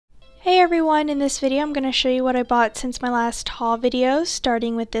everyone, in this video I'm going to show you what I bought since my last haul video,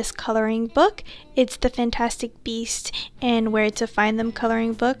 starting with this coloring book. It's the Fantastic Beasts and Where to Find Them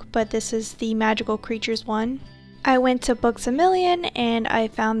coloring book, but this is the Magical Creatures one. I went to Books A Million and I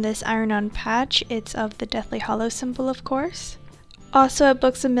found this iron-on patch. It's of the Deathly Hallows symbol, of course. Also at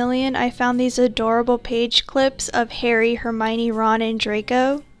Books A Million I found these adorable page clips of Harry, Hermione, Ron, and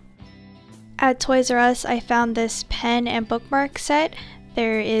Draco. At Toys R Us I found this pen and bookmark set.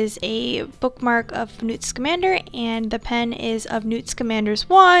 There is a bookmark of Newt Scamander and the pen is of Newt Scamander's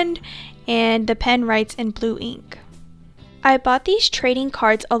wand, and the pen writes in blue ink. I bought these trading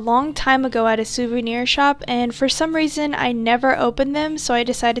cards a long time ago at a souvenir shop, and for some reason I never opened them, so I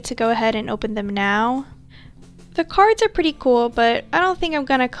decided to go ahead and open them now. The cards are pretty cool, but I don't think I'm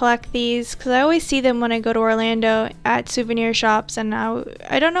gonna collect these because I always see them when I go to Orlando at souvenir shops, and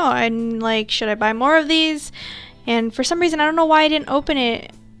I don't know, I'm like, should I buy more of these? And for some reason, I don't know why I didn't open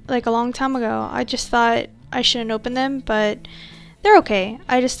it like a long time ago. I just thought I shouldn't open them, but they're okay.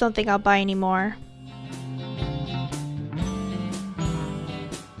 I just don't think I'll buy any more.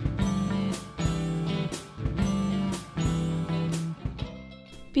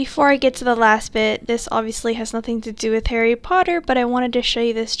 Before I get to the last bit, this obviously has nothing to do with Harry Potter, but I wanted to show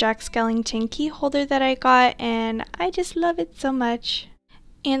you this Jack Skellington key holder that I got, and I just love it so much.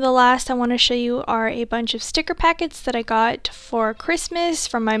 And the last I want to show you are a bunch of sticker packets that I got for Christmas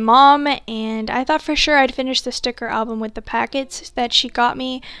from my mom, and I thought for sure I'd finish the sticker album with the packets that she got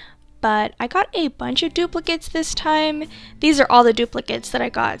me, but I got a bunch of duplicates this time. These are all the duplicates that I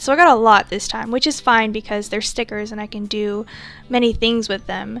got, so I got a lot this time, which is fine because they're stickers and I can do many things with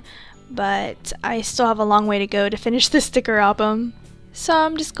them, but I still have a long way to go to finish the sticker album. So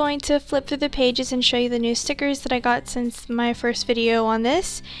I'm just going to flip through the pages and show you the new stickers that I got since my first video on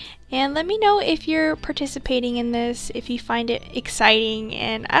this. And let me know if you're participating in this, if you find it exciting,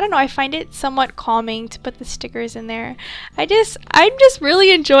 and I don't know, I find it somewhat calming to put the stickers in there. I'm just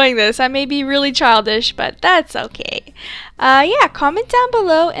really enjoying this. I may be really childish, but that's okay. Yeah, comment down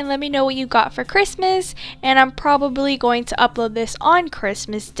below and let me know what you got for Christmas, and I'm probably going to upload this on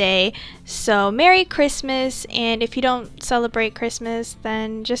Christmas Day. So Merry Christmas, and if you don't celebrate Christmas,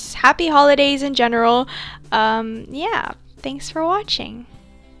 then just happy holidays in general. Yeah, thanks for watching.